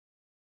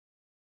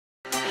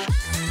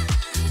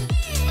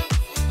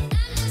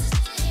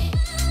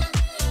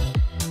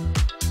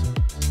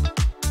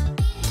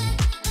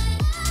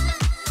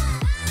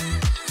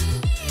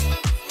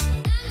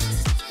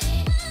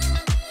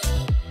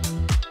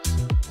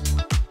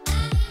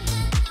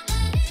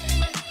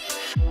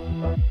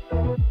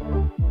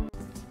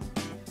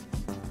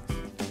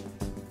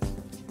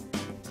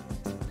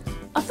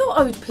thought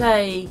I would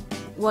play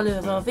one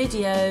of our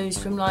videos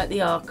from like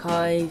the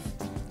archive.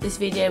 This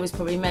video was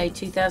probably made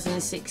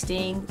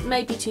 2016,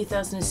 maybe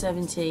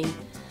 2017.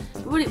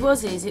 But what it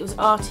was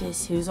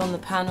Artis who was on the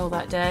panel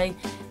that day,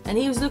 and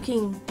he was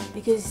looking,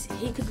 because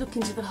he could look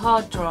into the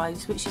hard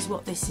drives, which is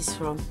what this is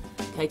from.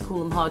 Okay, call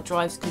them hard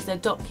drives because they're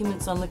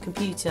documents on the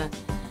computer.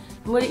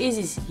 And what it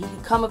is he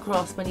could come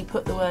across when he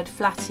put the word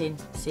flat in.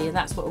 See, and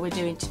that's what we're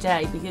doing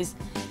today, because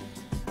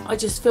I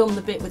just filmed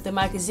the bit with the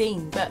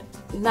magazine, but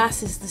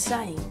NASA's the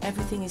same.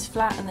 Everything is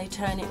flat and they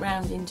turn it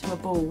round into a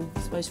ball.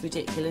 It's most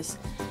ridiculous.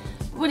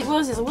 What it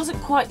was I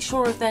wasn't quite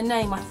sure of their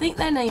name. I think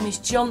their name is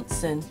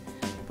Johnson.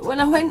 But when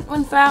I went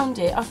and found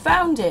it, I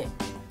found it.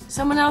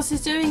 Someone else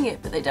is doing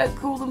it, but they don't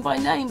call them by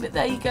name. But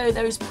there you go,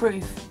 there is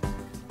proof.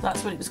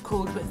 That's what it was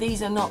called. But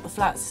these are not the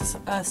Flat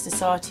Earth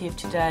Society of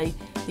today.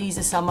 These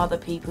are some other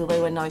people. They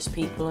were nice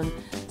people, and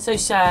so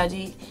sad.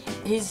 I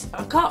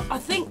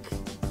think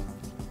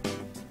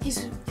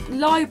his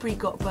library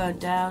got burnt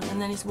down, and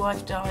then his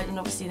wife died, and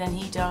obviously then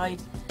he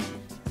died.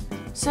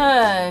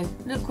 So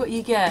look what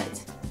you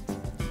get.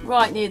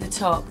 Right near the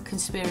top,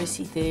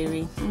 conspiracy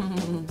theory.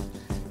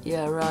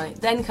 Yeah, right.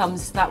 Then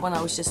comes that one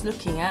I was just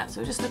looking at.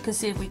 So we'll just look and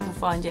see if we can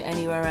find it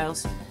anywhere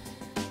else.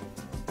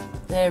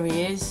 There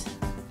he is.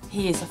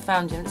 He is. I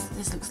found him.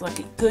 This looks like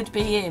it could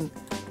be him.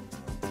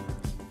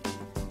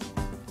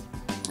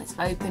 Let's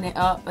open it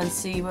up and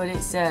see what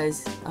it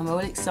says. I'm all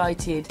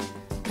excited.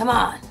 Come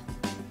on.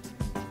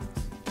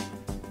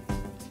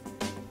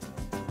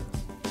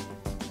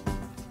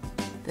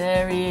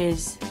 There he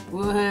is.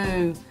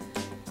 Woohoo.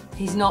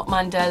 He's not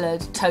Mandela,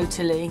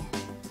 totally.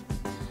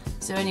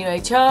 So anyway,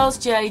 Charles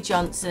J.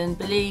 Johnson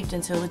believed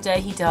until the day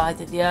he died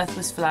that the Earth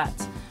was flat.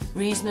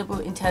 Reasonable,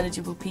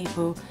 intelligible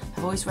people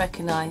have always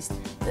recognised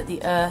that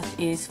the Earth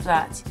is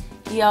flat.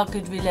 He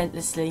argued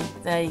relentlessly.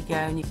 There you go.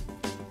 And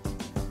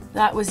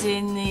that was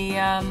in the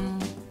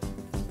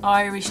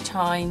Irish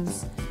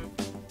Times,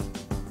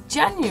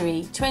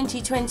 January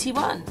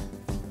 2021.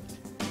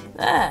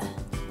 There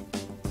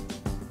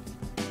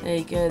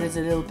you go. There's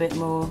a little bit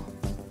more.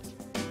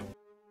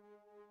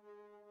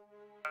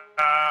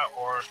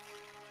 Or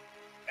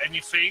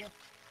anything,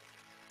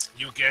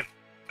 you get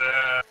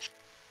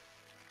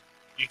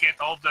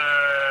all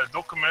the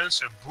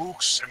documents and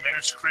books and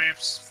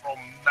manuscripts from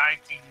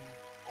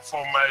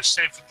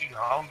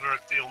 1700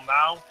 till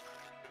now.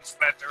 It's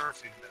flat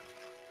Earth in them.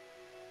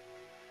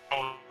 So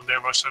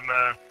there was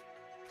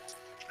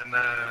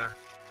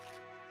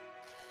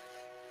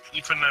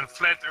even a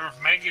flat Earth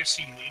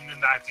magazine in the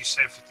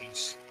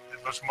 1970s. It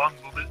was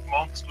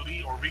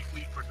monthly or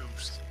weekly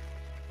produced.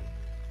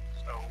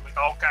 So with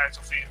all kinds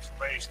of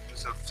information.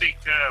 There's a thick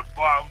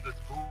bounded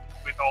book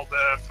with all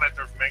the flat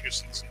Earth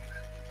magazines in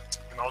there. I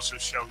can also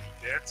show you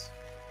that.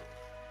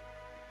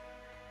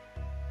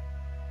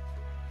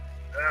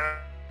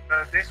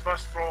 This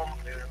was from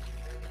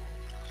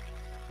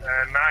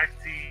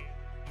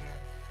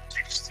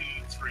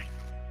 1963.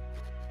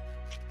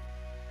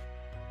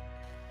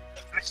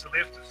 Next to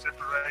lift the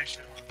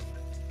separation.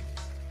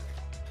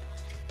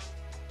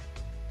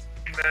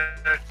 In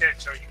the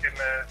text, so you can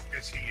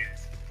see it.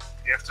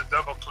 You have to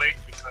double click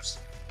because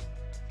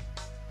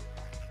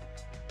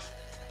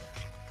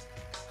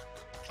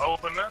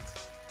open it.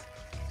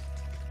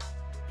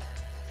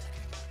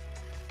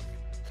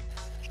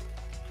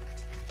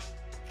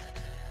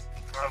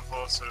 I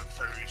was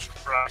very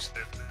surprised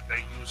that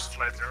they use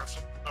flat Earth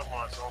so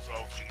much also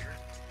over here.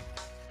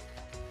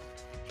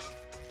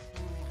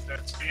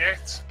 That's the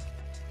act.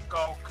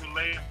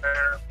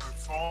 Calculator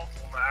performed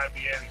on the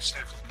IBM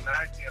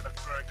 790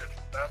 electronic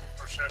data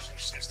processing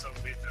system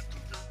with a 2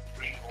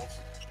 degree of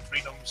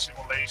freedom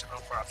simulation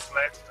of a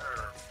flat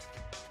Earth.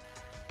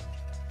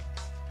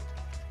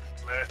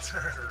 Flat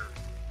Earth.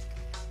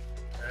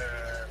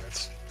 Let's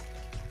see.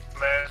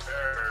 Flat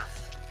Earth.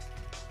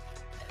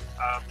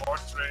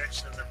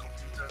 Portraits and the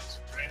computer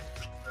print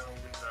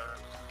with a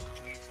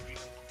complete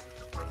freedom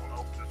computer program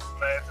of the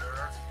flat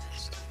Earth.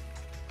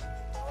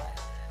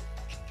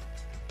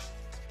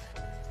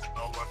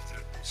 What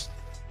is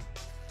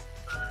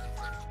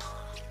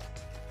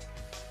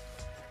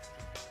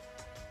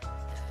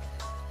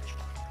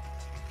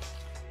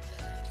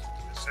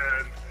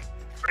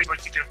it's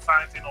what you can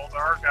find in all the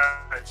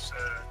archives,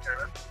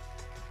 Karen.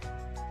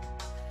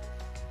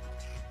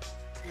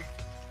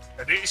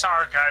 This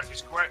archive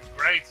is great.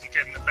 You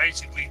can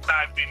basically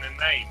type in a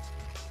name,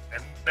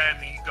 and then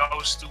he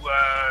goes to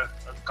a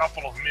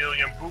couple of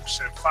million books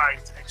and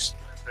find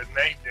the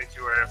name that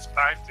you have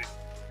typed in.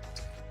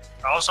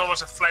 Also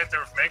was a flat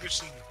Earth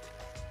magazine.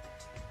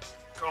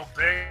 Go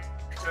back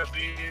a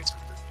bit.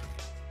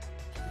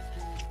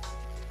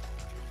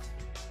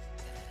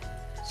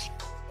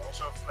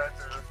 Also a flat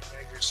Earth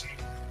magazine.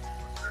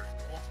 Very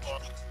old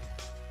one.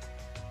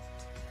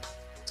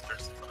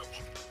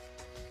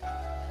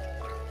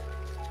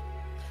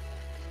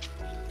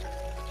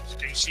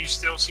 Can you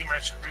still see my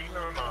screen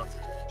or not?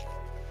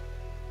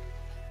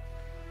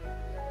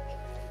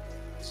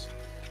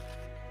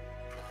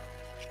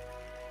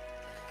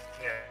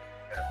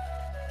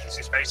 This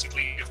is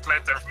basically a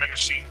flat Earth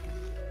magazine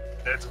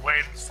that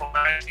went from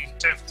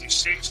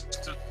 1976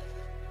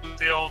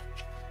 till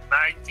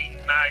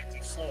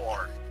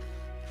 1994.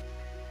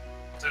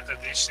 That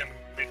edition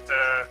with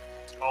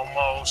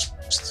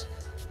almost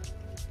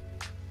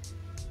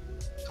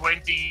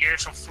 20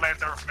 years of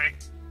Flat Earth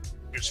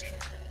magazine.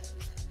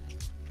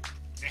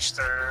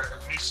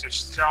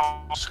 Mrs.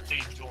 Charles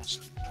K.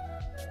 Johnson.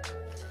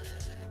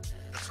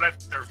 The Flat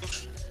Earth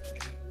books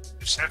in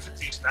the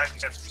 70s,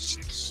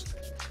 1976.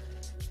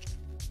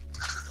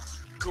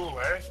 Cool,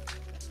 eh?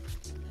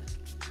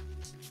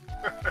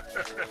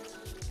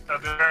 So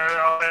there are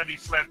already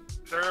Flat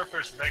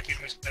Earthers back in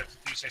the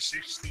 70s and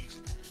 60s.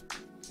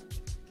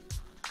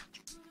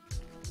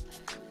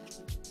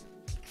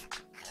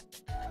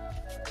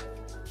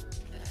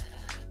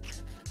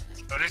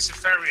 So this is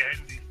very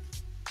handy.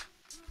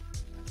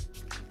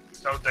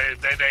 So they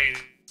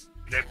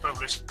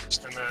published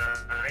a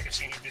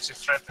magazine. This is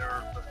Flat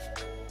Earth.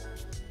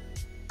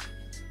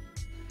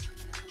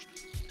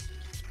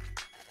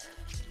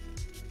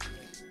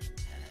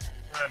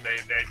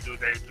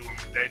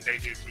 They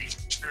did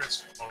research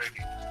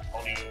already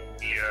on the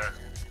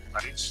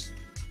planets.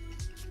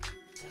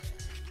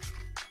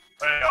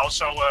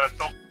 Also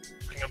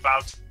talking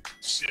about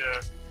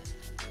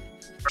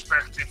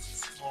perspective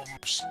from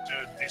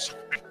this.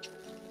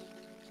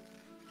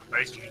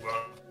 Basically,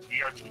 what we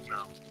are doing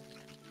now.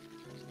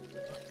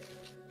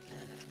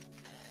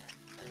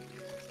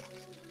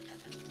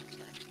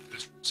 The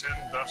sun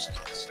does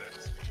not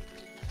set.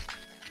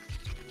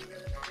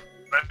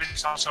 But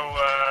it's also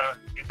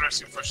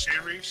interesting for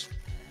series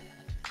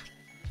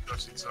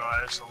because it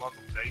has a lot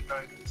of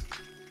data in it.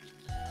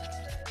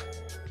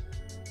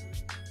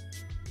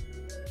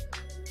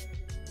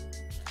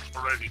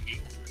 Already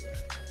new.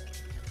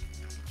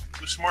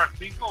 Two smart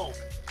people.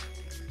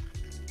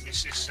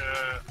 This is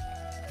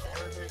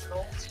what are they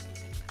called?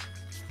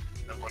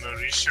 I want to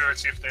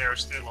research if they are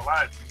still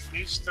alive.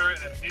 Mr.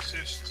 and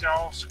Mrs.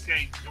 Charles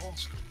K.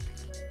 Johnson.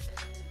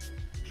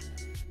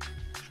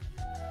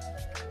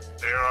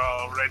 They are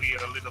already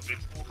a little bit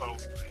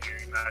old here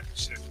in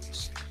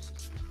 1976.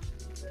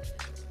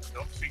 I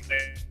don't think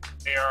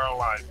they are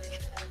alive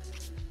anymore.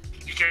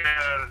 You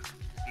can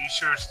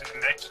research the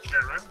next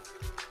Karen.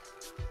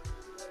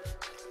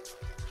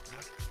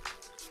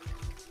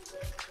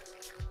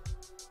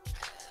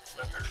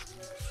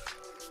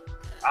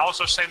 I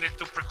also send it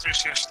to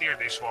Patricia Steer,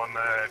 this one,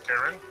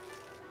 Karen.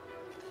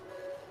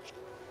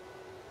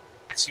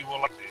 She will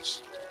like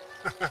this.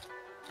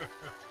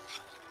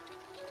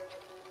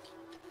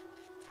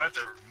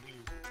 Better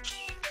news.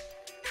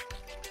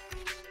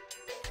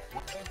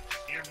 Would you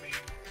hear me?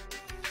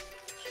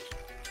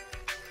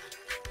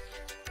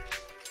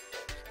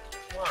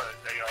 Well,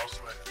 they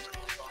also had a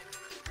telephone.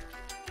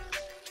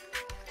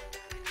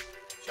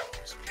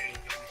 Charles K.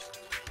 Johnson.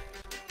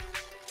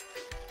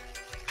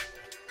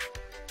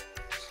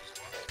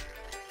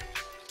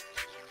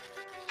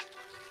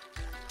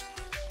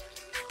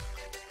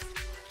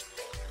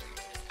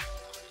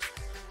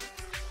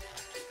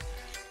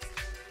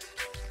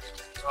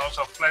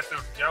 Also Flat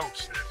Earth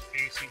jokes.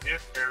 Can you see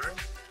this, Karen?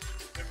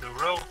 If the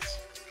world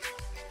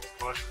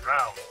was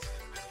round.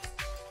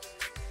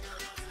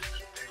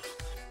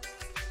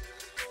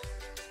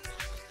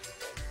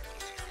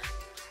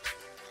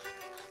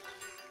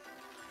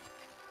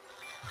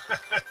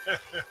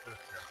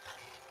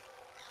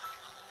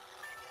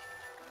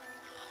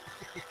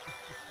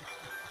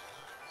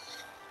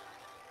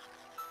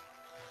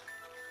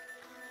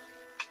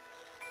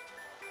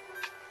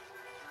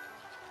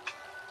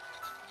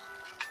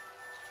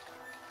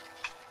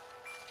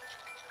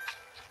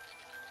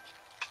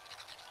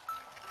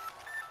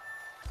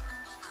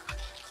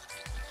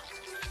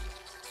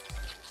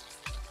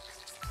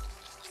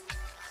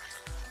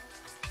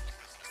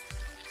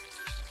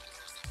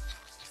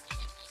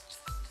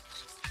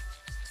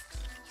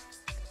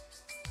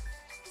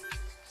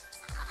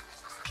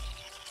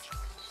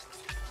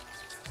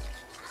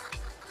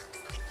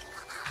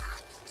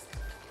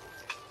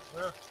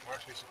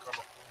 Mars is a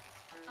color.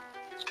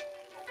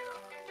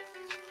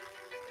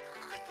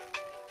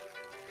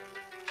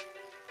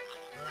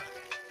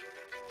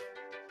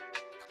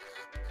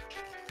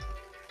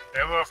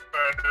 They were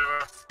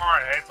far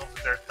ahead of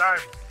their time.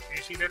 Do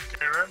you see that,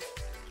 Karen?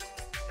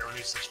 They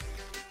released this week.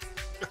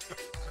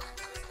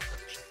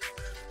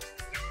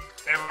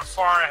 They were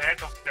far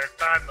ahead of their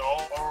time. They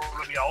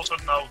already also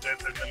know that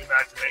the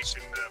United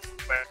Nations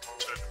flag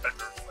was a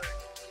better flag.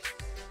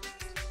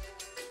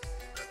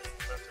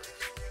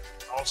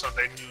 Also,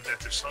 they knew that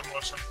the sun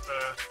wasn't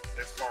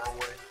that far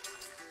away.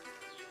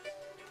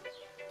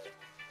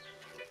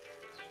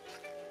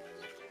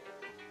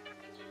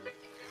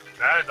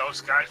 Yeah,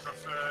 those guys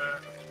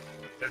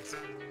with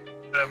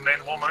the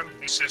main woman,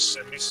 Mrs.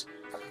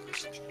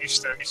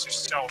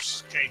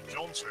 Charles K.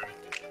 Johnson,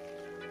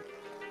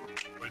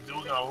 were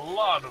doing a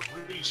lot of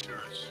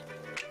research.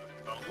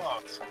 A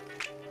lot.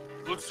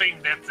 Good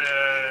thing that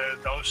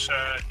those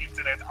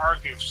internet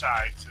archive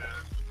sites,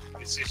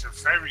 this is a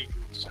very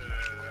good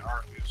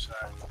archive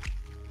site.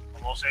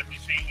 Almost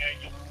everything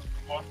you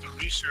want to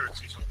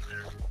research is on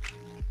there.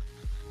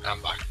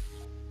 I'm back.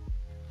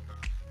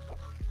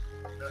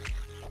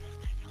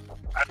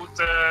 I would.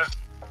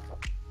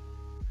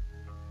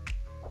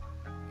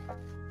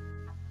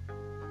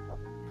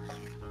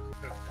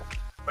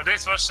 But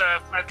this was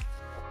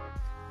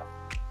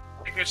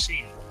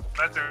magazine,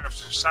 Letter of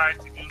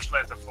Society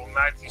newsletter from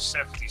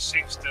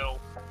 1976 till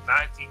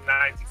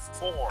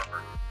 1994.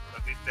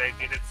 But they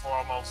did it for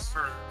almost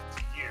 30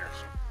 years.